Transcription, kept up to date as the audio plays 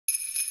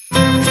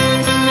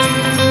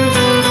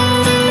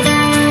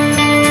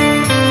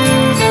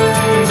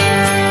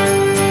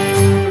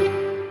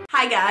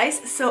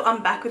guys, so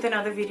I'm back with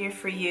another video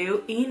for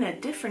you in a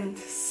different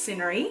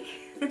scenery.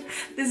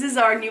 This is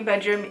our new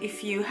bedroom.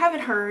 If you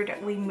haven't heard,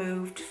 we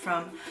moved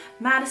from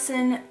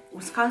Madison,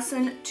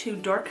 Wisconsin to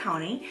Door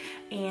County,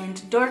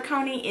 and Door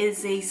County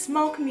is a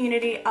small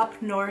community up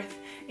north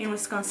in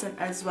Wisconsin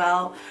as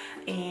well,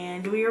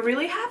 and we are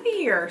really happy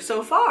here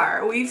so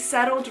far. We've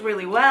settled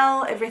really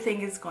well,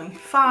 everything is going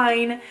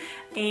fine,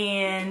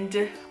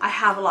 and I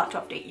have a lot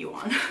to update you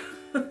on.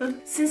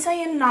 Since I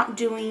am not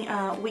doing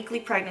weekly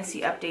pregnancy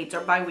updates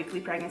or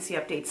bi-weekly pregnancy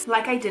updates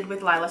like I did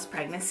with Lila's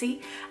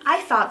pregnancy, I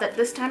thought that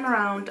this time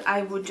around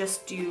I would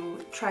just do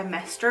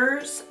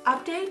trimesters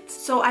updates.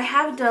 So I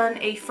have done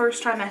a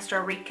first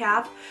trimester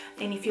recap,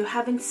 and if you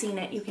haven't seen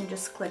it, you can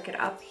just click it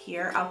up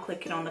here. I'll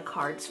click it on the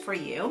cards for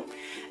you.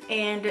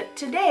 And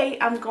today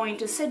I'm going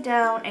to sit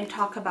down and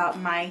talk about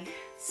my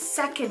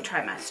second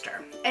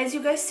trimester. As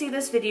you guys see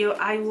this video,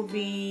 I will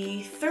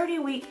be 30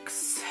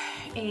 weeks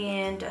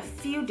and a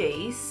few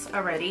days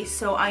already,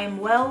 so I am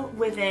well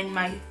within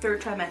my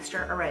third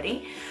trimester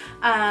already.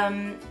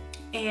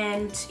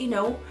 And you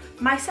know,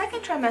 my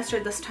second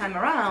trimester this time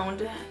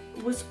around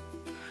was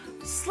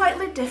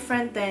slightly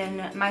different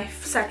than my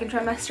second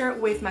trimester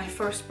with my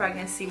first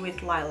pregnancy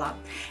with Lila.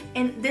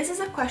 And this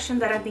is a question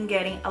that I've been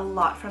getting a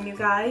lot from you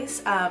guys,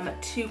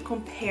 to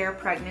compare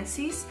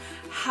pregnancies,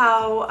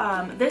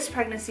 how this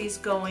pregnancy is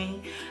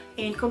going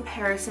in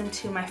comparison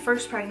to my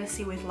first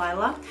pregnancy with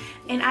Lila.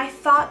 And I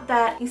thought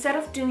that instead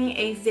of doing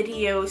a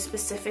video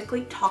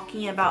specifically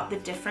talking about the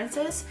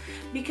differences,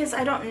 because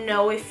I don't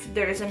know if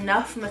there's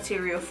enough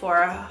material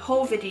for a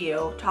whole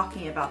video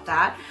talking about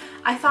that,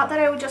 I thought that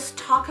I would just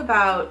talk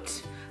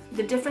about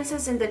the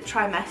differences in the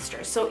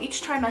trimester. So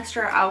each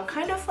trimester I'll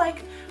kind of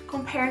like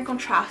compare and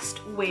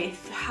contrast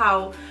with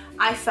how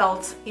I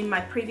felt in my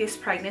previous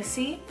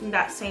pregnancy in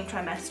that same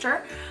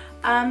trimester.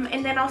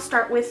 And then I'll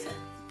start with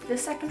the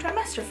second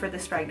trimester for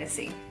this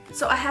pregnancy.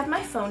 So I have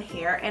my phone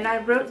here and I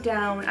wrote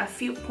down a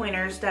few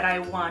pointers that I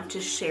want to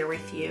share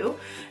with you,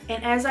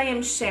 and as I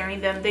am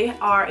sharing them, they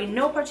are in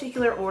no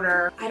particular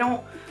order. I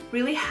don't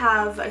really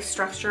have a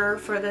structure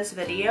for this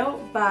video,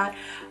 but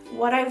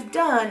what I've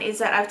done is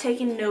that I've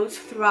taken notes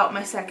throughout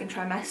my second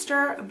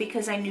trimester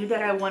because I knew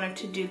that I wanted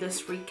to do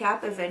this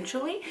recap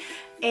eventually,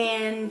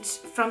 and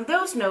from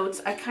those notes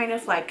I kind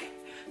of like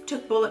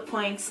took bullet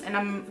points and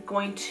I'm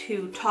going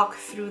to talk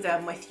through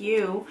them with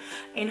you,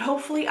 and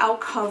hopefully I'll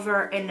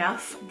cover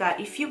enough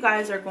that if you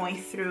guys are going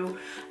through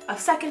a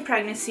second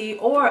pregnancy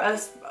or a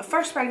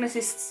first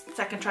pregnancy,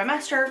 second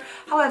trimester,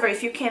 however,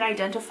 if you can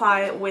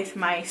identify with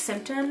my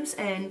symptoms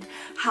and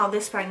how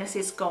this pregnancy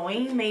is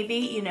going, maybe,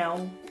 you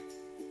know,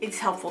 it's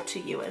helpful to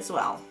you as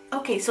well.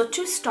 Okay, so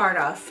to start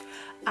off,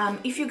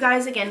 if you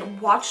guys again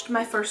watched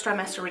my first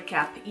trimester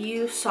recap,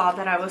 you saw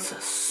that I was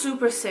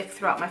super sick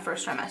throughout my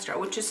first trimester,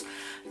 which is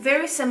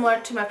very similar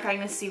to my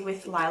pregnancy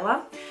with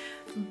Lila.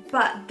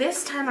 But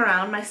this time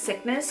around, my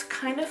sickness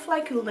kind of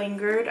like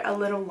lingered a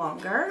little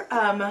longer.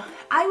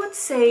 I would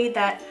say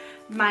that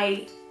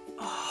my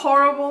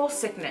horrible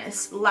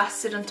sickness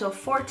lasted until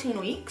 14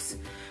 weeks,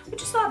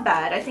 which is not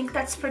bad. I think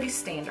that's pretty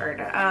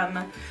standard.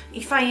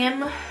 If I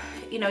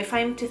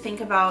am to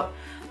think about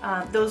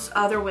those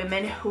other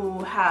women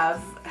who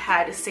have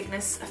had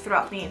sickness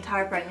throughout the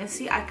entire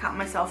pregnancy, I count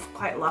myself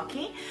quite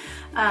lucky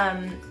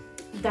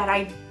that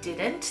I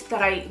didn't,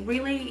 that I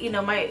really, you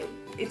know,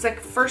 it's like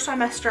first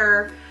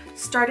trimester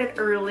started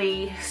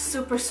early,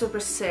 super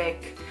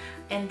sick,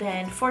 and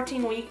then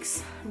 14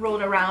 weeks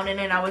rolled around and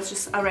then I was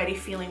just already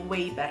feeling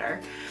way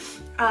better.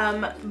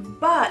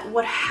 But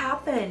what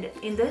happened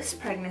in this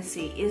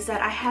pregnancy is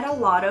that I had a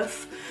lot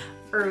of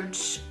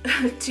urge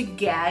to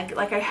gag.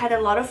 Like I had a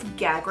lot of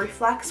gag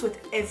reflex with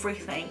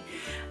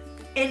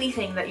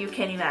anything that you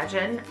can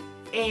imagine,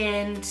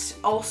 and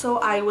also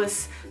I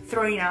was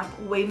throwing up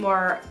way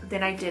more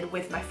than I did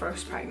with my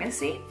first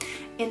pregnancy,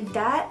 and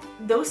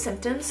those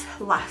symptoms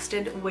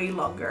lasted way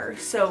longer.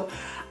 So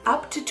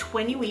up to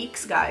 20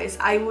 weeks, guys,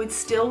 I would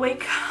still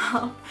wake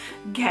up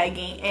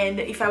gagging, and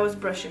if I was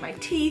brushing my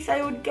teeth,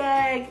 I would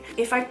gag.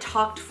 If I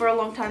talked for a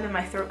long time and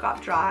my throat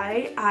got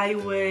dry, I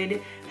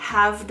would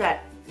have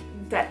that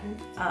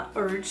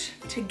urge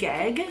to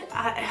gag.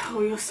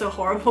 Oh, it was so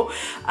horrible.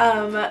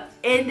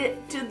 And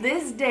to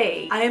this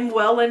day, I am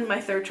well in my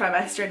third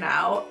trimester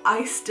now.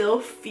 I still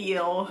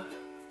feel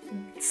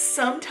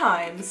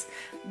sometimes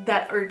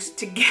that urge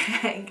to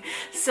gag.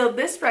 So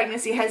this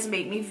pregnancy has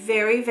made me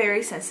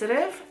very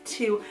sensitive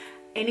to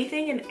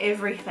anything and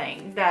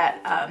everything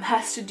that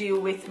has to do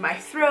with my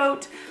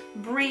throat,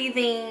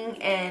 breathing,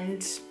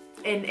 and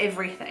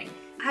everything.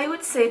 I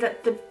would say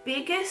that the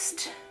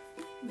biggest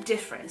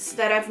difference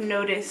that I've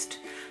noticed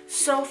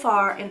so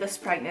far in this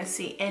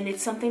pregnancy, and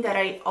it's something that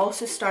I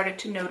also started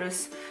to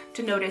notice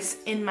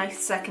in my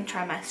second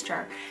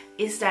trimester,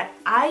 is that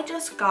I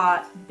just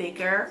got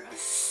bigger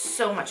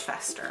so much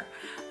faster.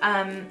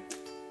 And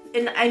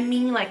I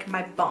mean like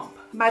my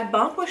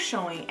bump was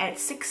showing at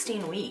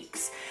 16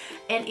 weeks,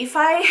 and if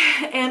I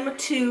am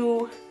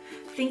to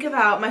think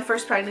about my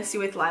first pregnancy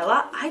with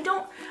Lila,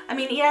 I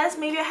mean, yes,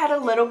 maybe I had a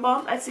little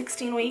bump at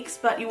 16 weeks,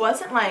 but it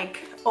wasn't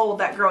like, oh,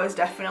 that girl is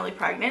definitely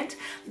pregnant.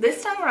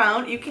 This time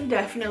around, you can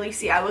definitely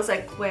see I was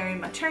like wearing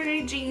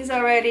maternity jeans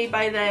already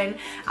by then.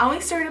 I'll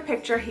insert a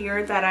picture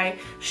here that I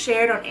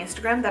shared on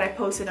Instagram, that I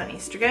posted on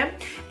Instagram.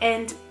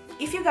 And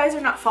if you guys are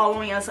not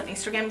following us on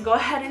Instagram, go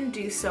ahead and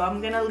do so.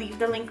 I'm gonna leave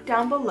the link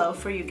down below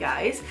for you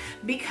guys,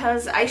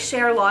 because I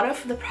share a lot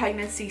of the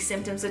pregnancy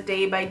symptoms a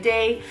day by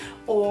day,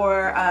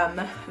 or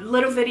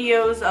little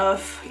videos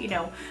of, you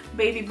know,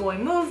 baby boy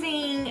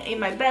moving in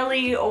my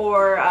belly,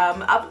 or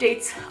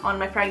updates on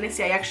my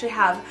pregnancy. I actually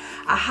have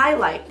a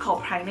highlight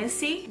called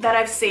pregnancy that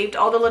I've saved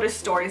all the little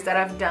stories that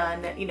I've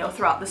done, you know,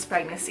 throughout this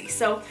pregnancy.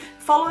 So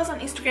follow us on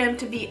Instagram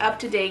to be up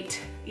to date,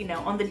 you know,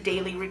 on the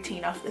daily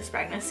routine of this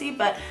pregnancy,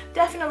 but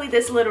definitely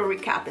this little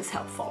recap is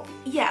helpful.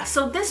 Yeah,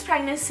 so this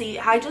pregnancy,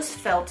 I just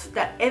felt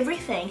that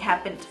everything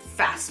happened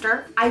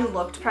faster. I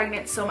looked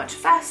pregnant so much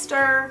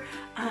faster.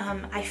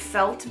 I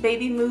felt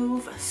baby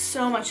move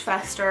so much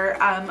faster.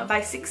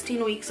 By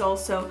 16 weeks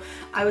also,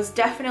 I was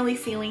definitely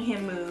feeling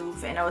him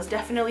move, and I was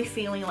definitely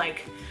feeling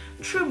like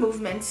true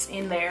movements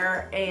in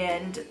there,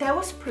 and that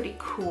was pretty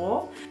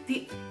cool.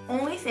 The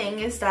only thing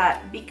is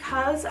that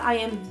because I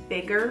am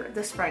bigger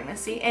this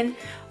pregnancy, and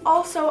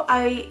also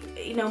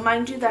you know,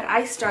 mind you that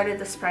I started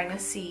this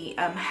pregnancy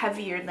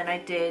heavier than I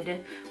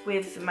did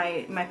with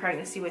my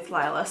pregnancy with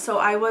Lila, so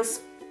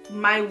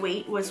my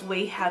weight was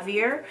way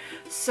heavier,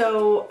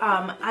 so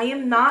I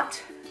am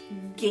not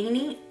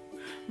gaining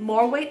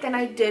more weight than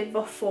I did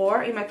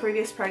before in my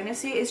previous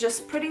pregnancy. It's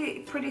just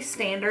pretty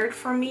standard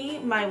for me,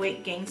 my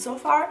weight gain so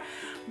far,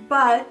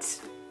 but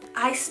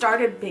I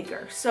started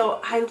bigger, so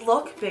I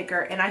look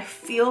bigger and I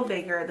feel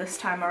bigger this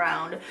time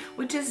around,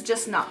 which is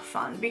just not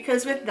fun,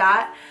 because with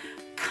that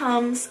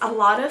comes a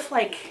lot of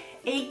like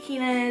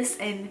achiness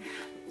and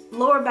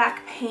lower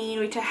back pain,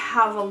 which I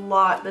have a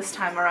lot this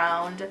time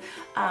around.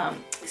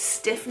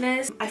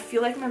 Stiffness. I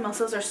feel like my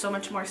muscles are so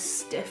much more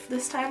stiff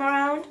this time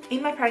around.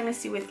 In my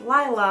pregnancy with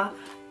Lila,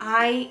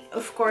 I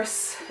of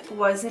course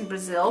was in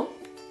Brazil,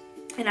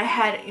 and I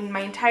had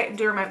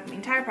during my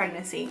entire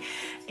pregnancy,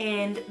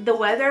 and the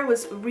weather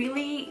was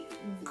really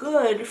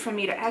good for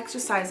me to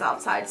exercise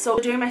outside. So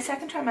during my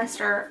second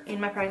trimester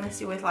in my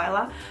pregnancy with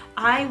Lila,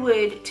 I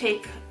would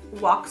take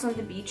walks on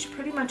the beach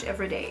pretty much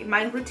every day.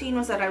 My routine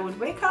was that I would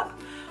wake up,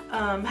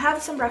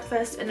 have some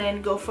breakfast, and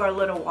then go for a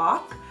little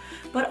walk.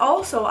 But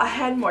also I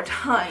had more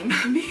time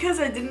because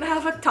I didn't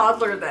have a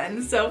toddler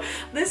then. So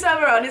this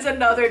time around is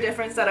another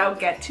difference that I'll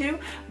get to.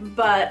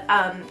 But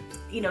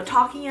you know,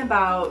 talking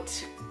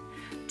about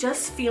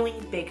just feeling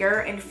bigger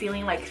and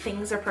feeling like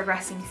things are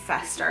progressing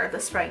faster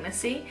this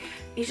pregnancy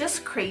is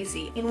just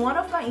crazy. In one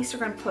of my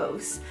Instagram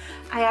posts,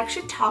 I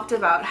actually talked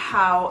about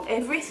how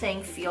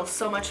everything feels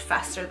so much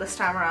faster this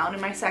time around.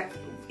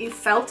 It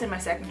felt in my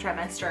second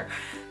trimester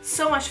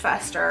so much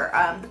faster.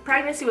 The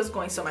pregnancy was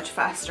going so much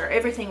faster.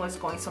 Everything was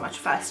going so much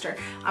faster.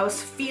 I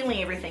was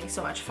feeling everything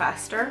so much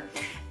faster.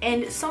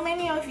 And so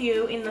many of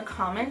you in the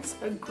comments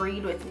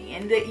agreed with me,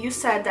 and that you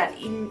said that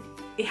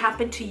it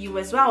happened to you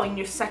as well in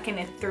your second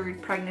and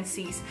third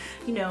pregnancies.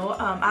 You know,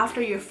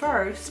 after your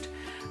first,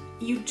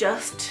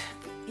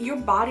 your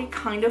body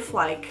kind of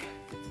like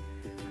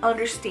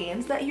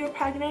understands that you're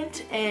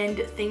pregnant and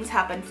things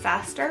happen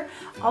faster.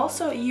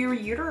 Also, your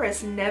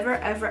uterus never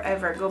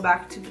ever go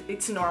back to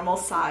its normal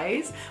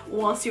size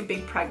once you've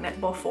been pregnant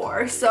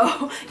before.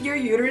 So your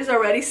uterus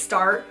already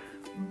start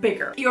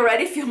bigger. You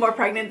already feel more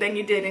pregnant than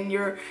you did in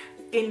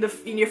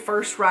your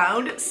first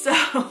round.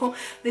 So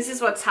this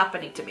is what's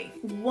happening to me.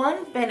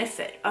 One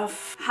benefit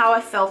of how I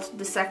felt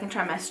the second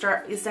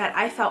trimester is that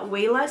I felt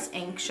way less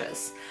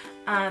anxious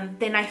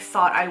than I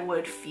thought I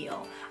would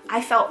feel. I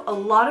felt a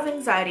lot of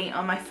anxiety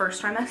on my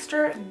first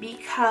trimester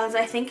because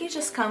I think it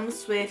just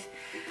comes with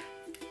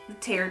the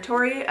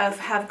territory of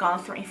have gone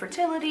through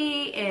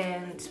infertility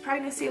and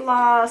pregnancy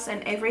loss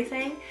and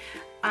everything.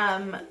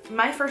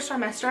 My first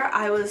trimester,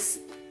 I was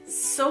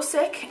so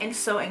sick and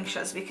so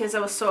anxious because I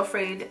was so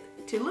afraid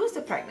to lose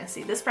the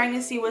pregnancy. This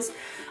pregnancy was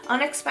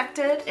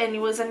unexpected and it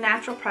was a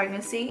natural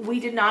pregnancy. We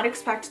did not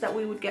expect that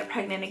we would get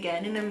pregnant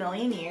again in a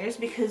million years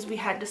because we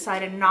had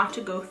decided not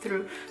to go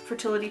through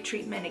fertility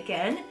treatment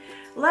again,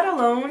 let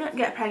alone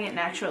get pregnant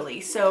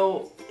naturally.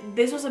 So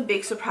this was a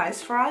big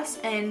surprise for us,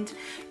 and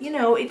you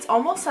know, it's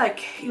almost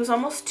like it was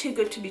almost too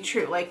good to be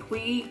true. Like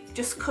we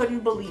just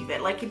couldn't believe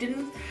it. Like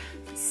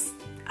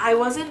I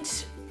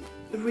wasn't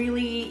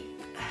really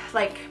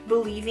like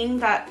believing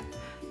that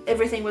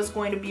everything was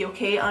going to be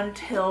okay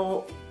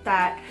until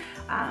that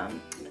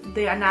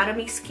the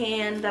anatomy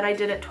scan that I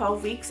did at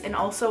 12 weeks, and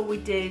also we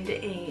did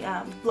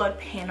a blood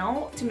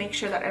panel to make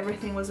sure that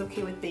everything was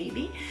okay with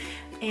baby.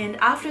 And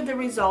after the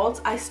results,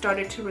 I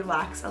started to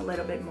relax a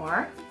little bit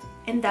more,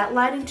 and that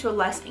led into a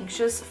less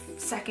anxious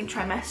second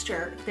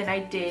trimester than I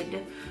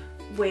did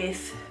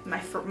with my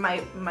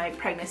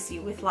pregnancy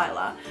with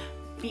Lila,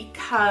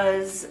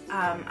 because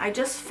I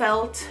just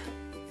felt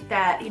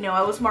that, you know,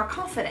 I was more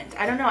confident.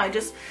 I don't know,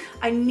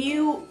 I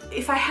knew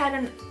if I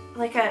had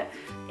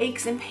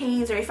aches and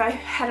pains, or if I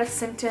had a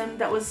symptom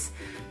that was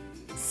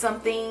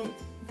something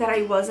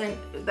that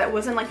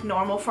wasn't like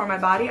normal for my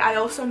body, I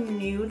also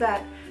knew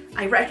that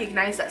I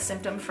recognized that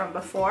symptom from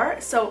before.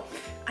 So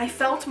I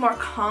felt more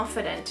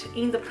confident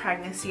in the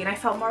pregnancy, and I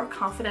felt more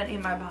confident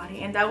in my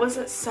body, and that was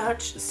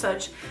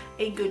such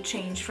a good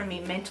change for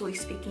me, mentally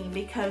speaking,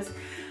 because,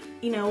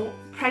 you know,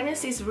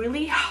 pregnancy is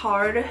really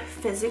hard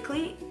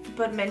physically,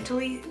 but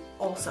mentally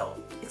also.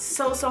 It's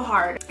so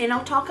hard. And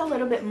I'll talk a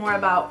little bit more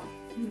about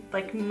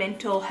like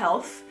mental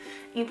health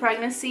in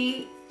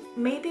pregnancy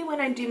maybe when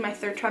I do my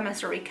third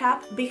trimester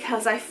recap,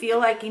 because I feel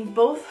like in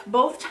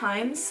both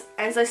times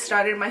as I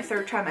started my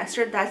third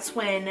trimester, that's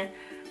when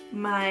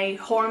my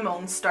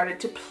hormones started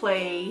to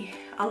play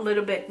a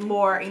little bit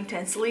more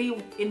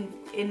intensely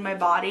in my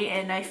body,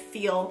 and I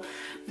feel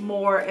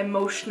more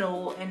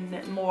emotional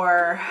and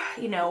more,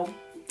 you know,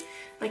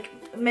 like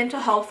mental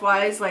health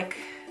wise, like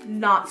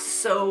not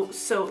so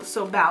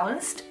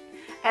balanced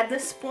at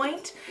this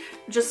point.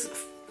 Just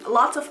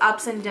lots of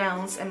ups and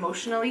downs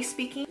emotionally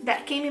speaking.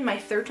 That came in my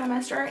third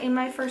trimester in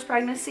my first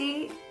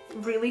pregnancy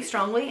really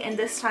strongly, and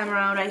this time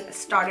around I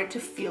started to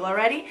feel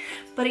already.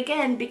 But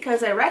again,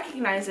 because I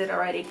recognize it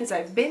already, because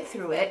I've been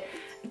through it,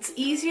 it's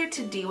easier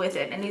to deal with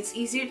it, and it's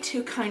easier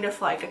to kind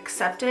of like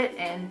accept it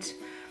and,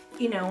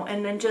 you know,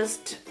 and then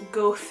just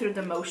go through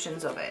the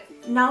motions of it.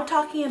 Now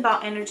talking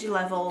about energy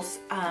levels,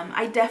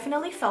 I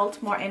definitely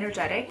felt more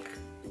energetic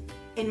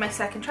in my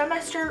second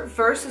trimester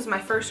versus my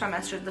first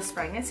trimester this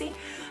pregnancy,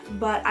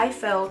 but I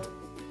felt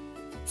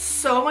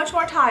so much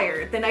more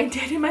tired than I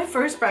did in my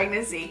first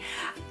pregnancy.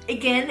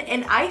 Again,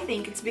 and I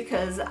think it's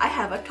because I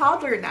have a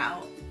toddler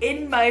now.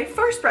 In my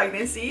first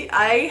pregnancy,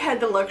 I had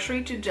the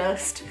luxury to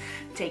just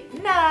take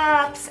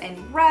naps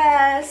and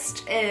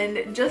rest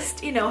and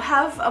just, you know,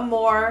 have a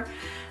more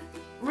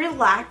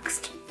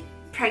relaxed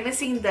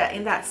pregnancy in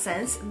that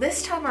sense.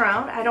 This time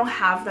around, I don't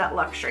have that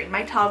luxury.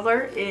 My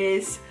toddler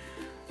is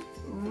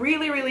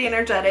really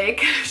energetic.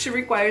 She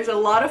requires a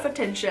lot of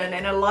attention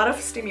and a lot of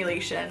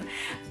stimulation,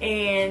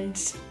 and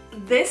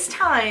this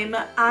time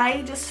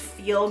I just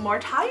feel more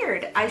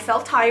tired. I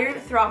felt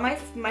tired throughout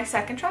my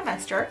second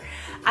trimester.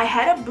 I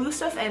had a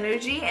boost of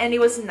energy and it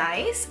was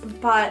nice,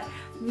 but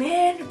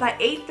man, by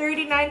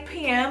 8:30, 9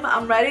 p.m.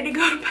 I'm ready to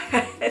go to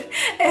bed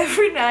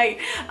every night.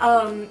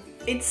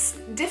 It's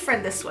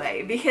different this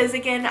way because,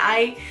 again,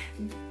 I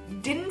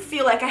didn't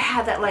feel like I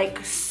had that like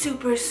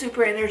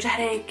super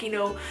energetic, you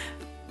know,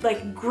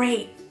 like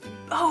great,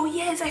 oh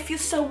yes, I feel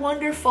so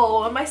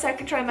wonderful in my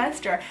second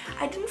trimester.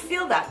 I didn't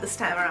feel that this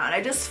time around.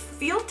 I just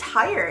feel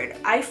tired.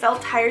 I felt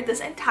tired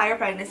this entire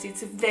pregnancy.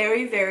 It's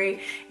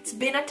it's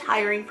been a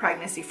tiring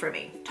pregnancy for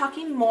me.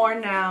 Talking more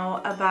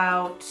now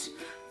about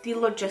the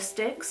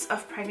logistics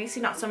of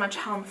pregnancy, not so much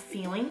how I'm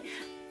feeling,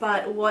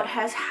 but what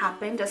has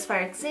happened as far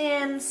as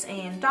exams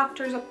and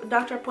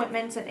doctor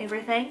appointments and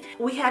everything.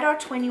 We had our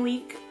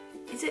 20-week,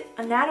 is it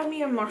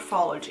anatomy or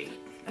morphology?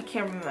 I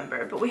can't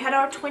remember, but we had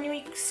our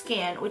 20-week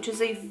scan, which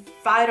is a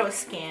vital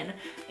scan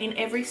in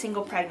every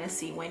single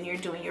pregnancy when you're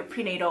doing your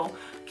prenatal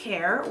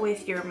care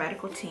with your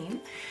medical team,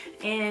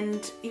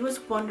 and it was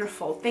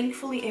wonderful.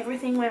 Thankfully,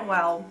 everything went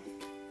well.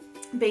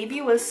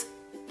 Baby was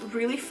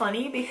really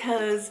funny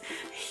because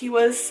he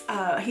was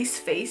his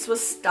face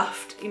was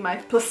stuffed in my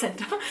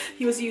placenta.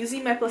 He was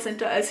using my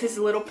placenta as his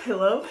little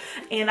pillow,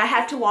 and I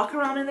had to walk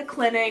around in the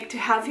clinic to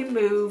have him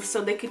move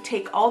so they could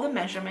take all the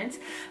measurements,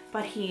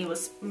 but he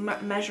was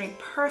measuring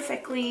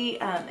perfectly.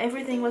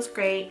 Everything was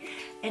great.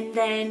 And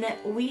then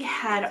we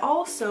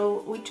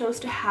chose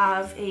to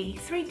have a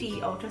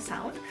 3D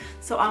ultrasound,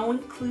 so I'll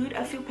include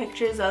a few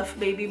pictures of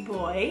baby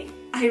boy.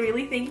 I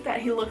really think that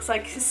he looks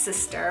like his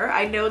sister.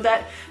 I know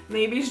that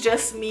maybe it's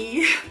just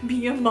me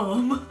being a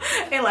mom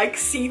and like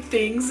seeing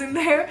things in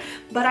there,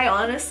 but I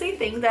honestly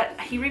think that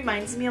he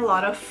reminds me a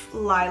lot of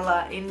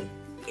Lila in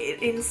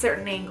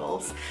certain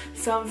angles.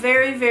 So I'm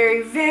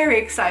very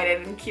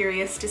excited and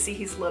curious to see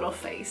his little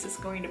face. It's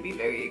going to be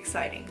very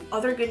exciting.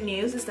 Other good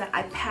news is that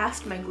I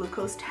passed my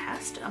glucose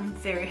test. I'm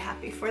very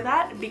happy for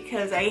that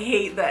because I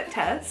hate that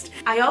test.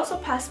 I also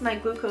passed my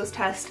glucose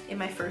test in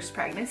my first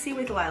pregnancy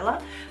with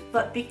Lila,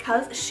 but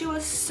because she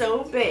was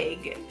so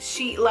big,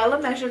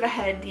 Lila measured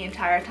ahead the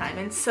entire time,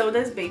 and so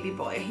does baby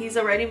boy. He's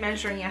already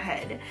measuring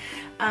ahead.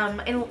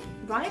 And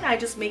Ryan and I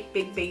just make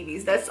big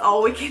babies. That's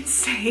all we can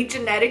say,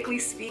 genetically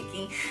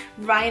speaking.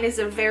 Ryan is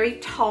a very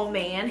tall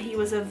man. He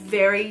was a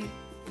very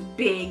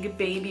big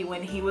baby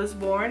when he was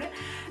born,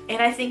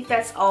 and I think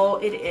that's all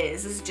it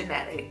is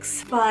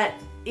genetics. But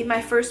in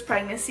my first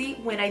pregnancy,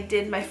 when I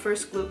did my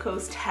first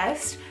glucose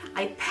test,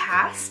 I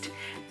passed.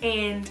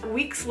 And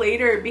weeks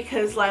later,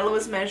 because Lila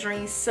was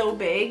measuring so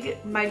big,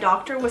 my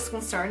doctor was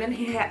concerned,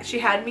 and she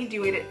had me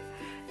do it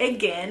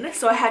again.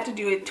 So I had to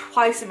do it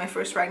twice in my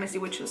first pregnancy,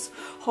 which was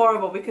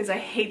horrible because I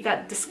hate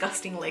that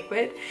disgusting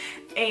liquid.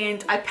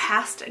 And I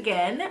passed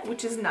again,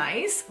 which is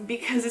nice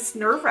because it's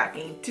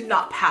nerve-wracking to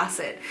not pass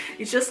it.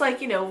 It's just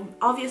like, you know,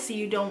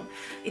 obviously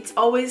it's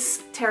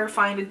always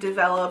terrifying to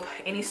develop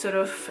any sort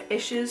of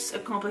issues or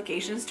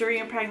complications during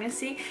your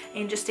pregnancy,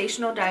 and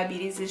gestational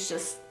diabetes is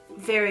just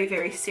very,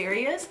 very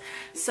serious.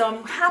 So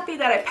I'm happy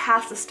that I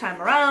passed this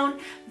time around,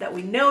 that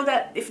we know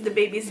that if the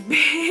baby's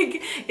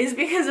big is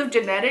because of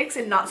genetics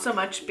and not so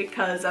much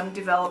because I'm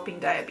developing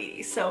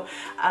diabetes. So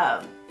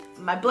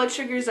my blood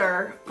sugars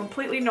are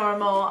completely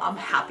normal. I'm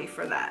happy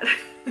for that.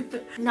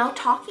 Now,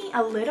 talking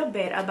a little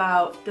bit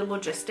about the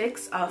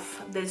logistics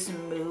of this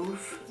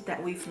move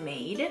that we've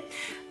made.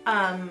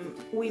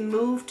 We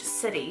moved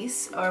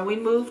cities, or we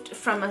moved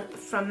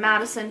from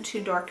Madison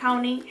to Door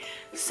County.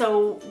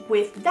 So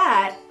with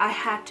that, I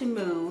had to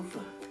move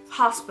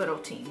hospital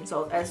teams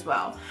as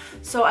well.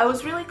 So I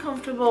was really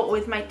comfortable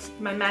with my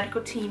medical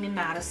team in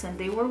Madison.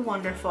 They were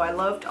wonderful. I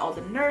loved all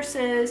the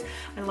nurses.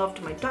 I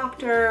loved my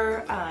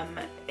doctor.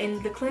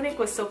 And the clinic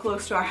was so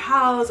close to our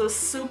house. It was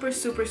super,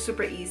 super,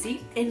 super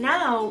easy. And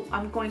now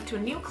I'm going to a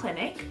new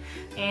clinic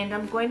and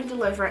I'm going to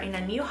deliver in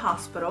a new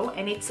hospital,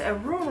 and it's a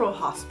rural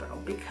hospital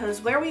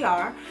because where we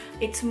are,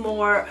 it's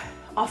more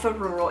of a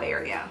rural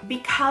area.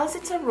 Because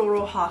it's a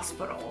rural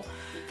hospital,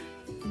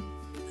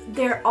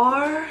 there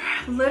are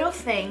little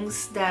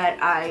things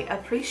that I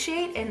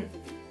appreciate and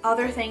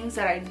other things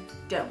that I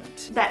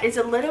don't. That is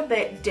a little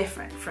bit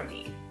different for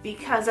me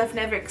because I've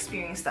never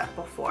experienced that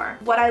before.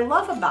 What I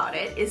love about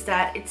it is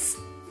that it's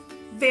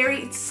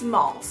very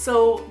small,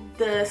 so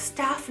the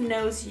staff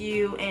knows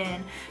you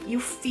and you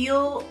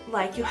feel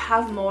like you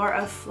have more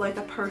of like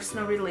a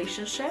personal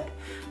relationship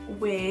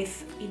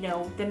with, you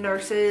know, the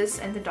nurses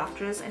and the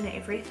doctors and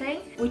everything,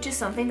 which is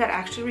something that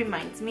actually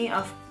reminds me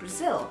of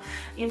Brazil.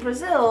 In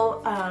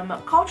Brazil,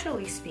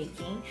 culturally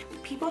speaking,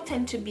 people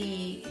tend to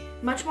be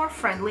much more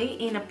friendly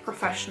in a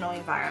professional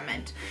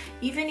environment.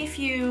 Even if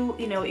you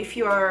know, if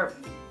you are,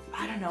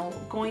 I don't know,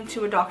 going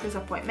to a doctor's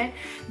appointment,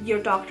 your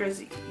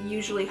doctors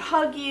usually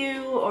hug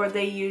you, or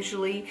they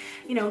usually,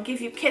 you know, give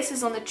you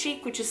kisses on the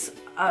cheek, which is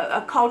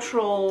a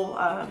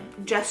cultural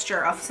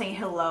gesture of saying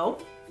hello.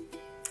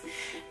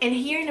 And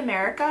here in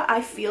America,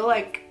 I feel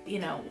like, you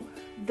know,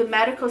 the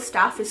medical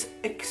staff is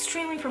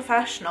extremely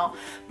professional,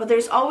 but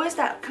there's always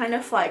that kind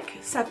of like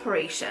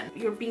separation.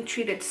 You're being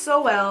treated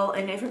so well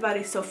and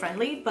everybody's so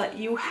friendly, but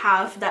you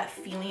have that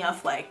feeling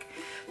of like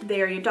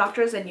they're your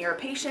doctors and you're a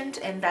patient,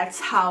 and that's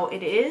how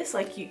it is.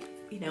 Like you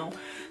know,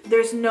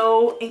 there's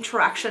no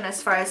interaction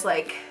as far as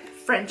like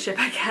friendship,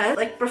 I guess.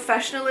 Like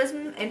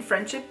professionalism and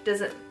friendship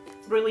doesn't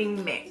really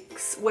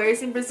mix.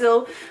 Whereas in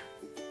Brazil,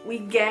 we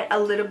get a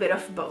little bit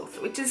of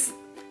both, which is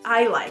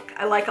I like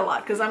a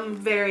lot because I'm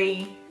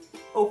very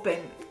open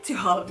to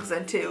hugs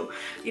and to,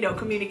 you know,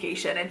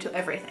 communication and to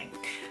everything.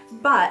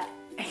 But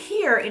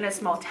here in a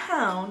small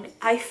town,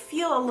 I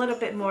feel a little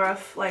bit more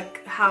of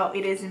like how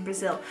it is in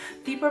Brazil.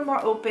 People are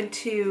more open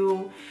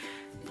to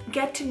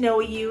get to know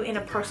you in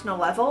a personal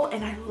level,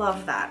 and I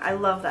love that. I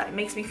love that. It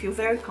makes me feel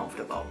very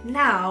comfortable.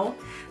 Now,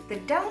 the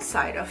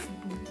downside of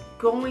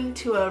going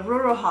to a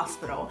rural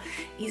hospital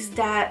is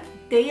that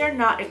they are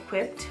not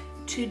equipped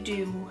to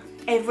do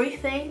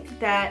everything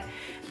that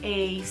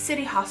a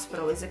city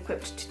hospital is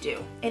equipped to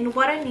do. And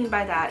what I mean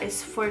by that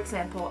is, for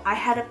example, I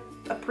had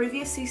a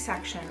previous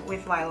C-section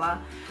with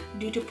Lila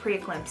due to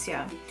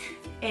preeclampsia,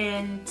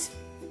 and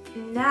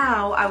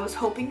now I was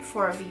hoping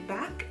for a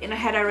VBAC, and I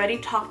had already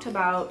talked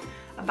about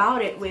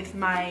it with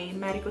my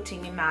medical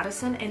team in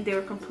Madison, and they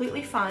were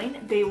completely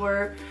fine. They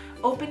were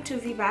open to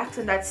VBACs,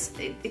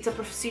 and it's a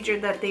procedure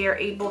that they are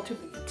able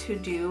to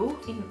do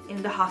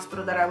in the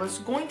hospital that I was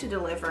going to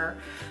deliver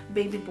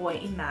baby boy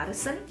in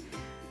Madison.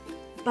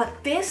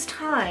 But this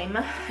time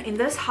in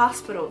this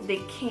hospital, they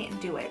can't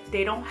do it.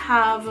 They don't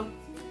have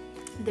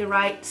the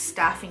right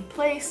staff in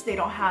place. They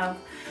don't have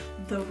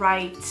the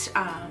right,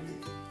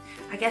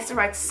 I guess the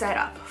right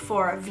setup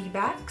for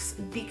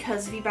VBACs,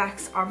 because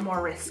VBACs are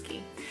more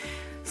risky.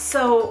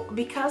 So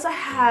because I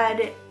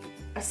had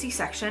a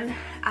C-section,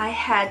 I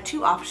had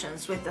two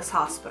options with this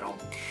hospital.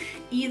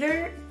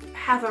 Either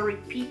have a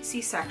repeat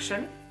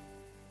C-section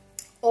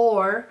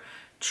or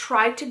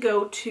try to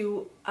go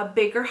to a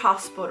bigger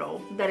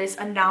hospital that is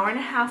an hour and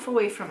a half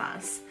away from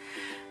us,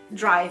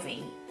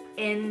 driving,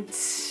 and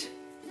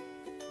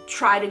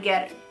try to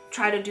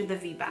do the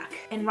VBAC.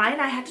 And Ryan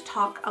and I had to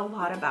talk a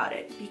lot about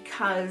it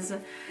because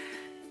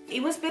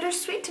it was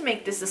bittersweet to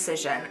make this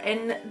decision.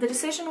 And the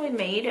decision we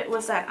made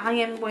was that I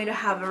am going to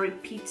have a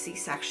repeat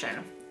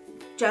C-section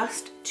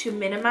just to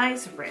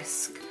minimize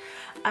risk.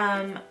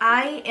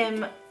 I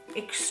am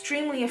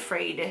extremely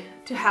afraid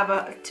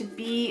to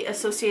be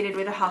associated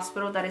with a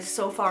hospital that is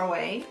so far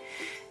away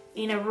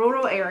in a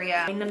rural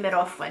area in the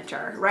middle of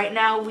winter. Right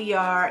now we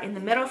are in the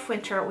middle of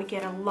winter. We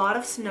get a lot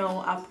of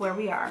snow up where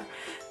we are,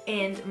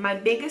 and my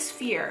biggest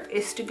fear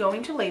is to go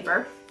into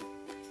labor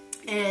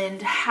and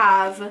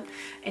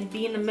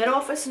be in the middle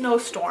of a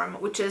snowstorm,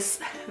 which is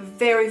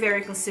very,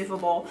 very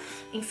conceivable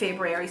in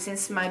February,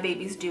 since my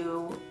baby's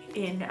due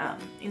in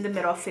the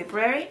middle of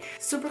February.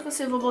 Super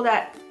conceivable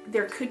that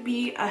there could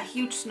be a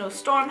huge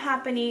snowstorm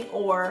happening,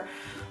 or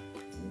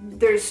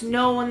there's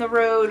snow on the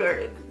road,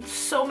 or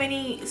so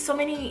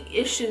many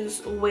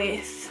issues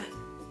with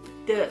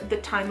the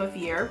time of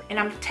year. And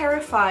I'm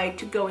terrified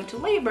to go into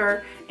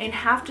labor and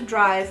have to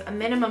drive a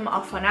minimum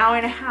of an hour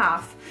and a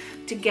half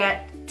to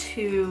get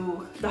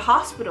to the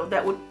hospital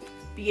that would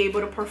be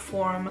able to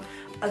perform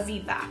a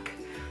VBAC.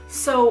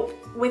 So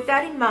with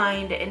that in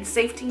mind and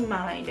safety in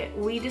mind,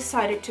 we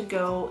decided to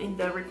go in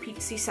the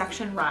repeat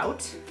C-section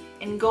route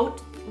and go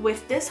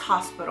with this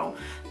hospital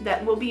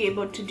that will be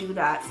able to do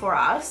that for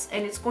us,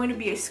 and it's going to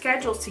be a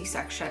scheduled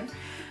C-section.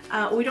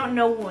 We don't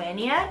know when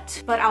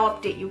yet, but I'll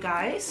update you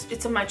guys.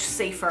 It's a much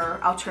safer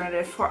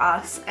alternative for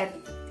us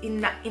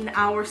in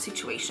our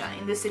situation,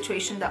 in the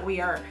situation that we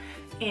are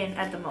in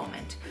at the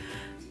moment.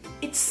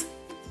 It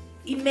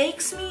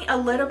makes me a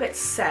little bit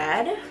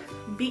sad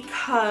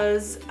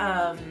because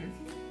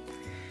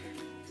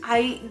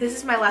this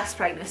is my last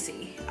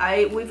pregnancy.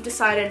 We've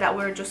decided that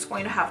we're just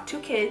going to have 2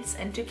 kids,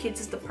 and 2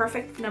 kids is the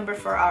perfect number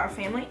for our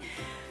family.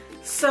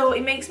 So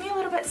it makes me a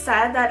little bit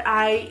sad that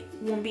I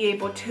won't be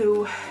able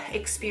to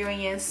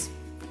experience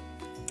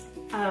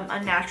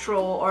a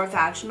natural or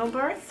vaginal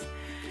birth.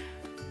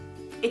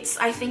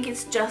 I think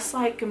it's just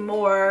like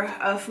more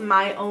of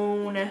my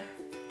own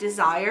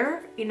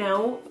desire, you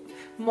know,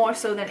 more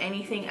so than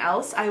anything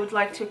else. I would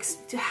like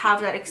to have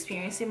that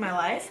experience in my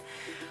life.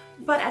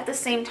 But at the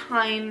same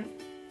time,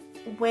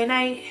 when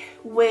I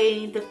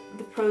weigh the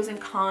pros and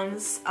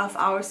cons of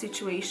our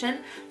situation,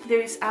 there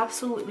is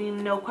absolutely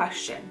no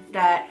question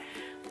that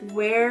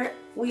where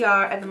we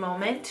are at the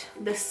moment,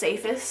 the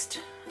safest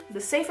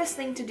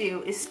thing to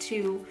do is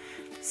to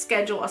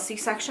schedule a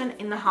C-section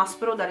in the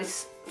hospital that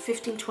is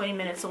 15-20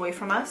 minutes away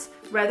from us,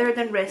 rather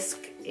than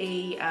risk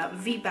a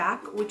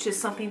VBAC, which is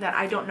something that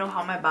I don't know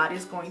how my body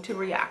is going to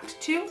react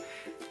to,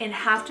 and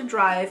have to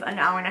drive an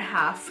hour and a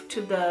half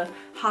to the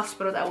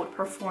hospital that would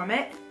perform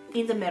it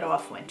in the middle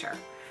of winter.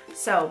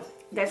 So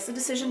that's the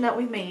decision that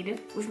we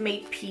made. We've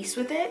made peace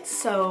with it.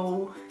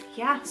 So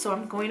yeah, so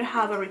I'm going to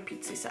have a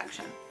repeat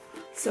C-section.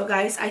 So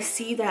guys, I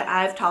see that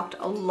I've talked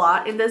a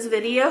lot in this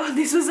video.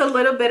 This was a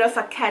little bit of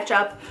a catch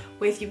up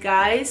with you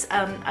guys,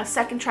 a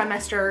second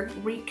trimester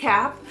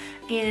recap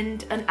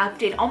and an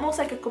update, almost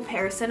like a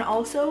comparison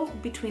also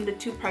between the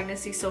 2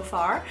 pregnancies so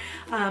far,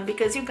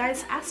 because you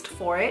guys asked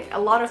for it. A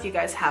lot of you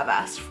guys have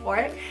asked for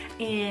it,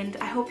 and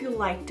I hope you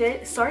liked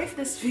it. Sorry if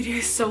this video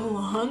is so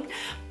long,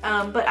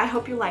 but I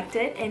hope you liked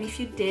it, and if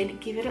you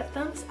did, give it a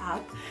thumbs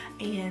up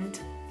and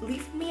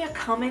leave me a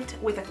comment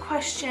with a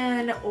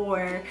question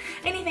or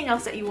anything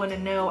else that you want to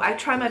know. I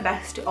try my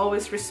best to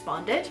always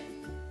respond it.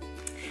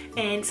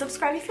 And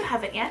subscribe if you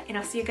haven't yet, and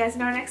I'll see you guys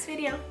in our next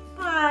video.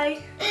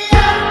 Bye!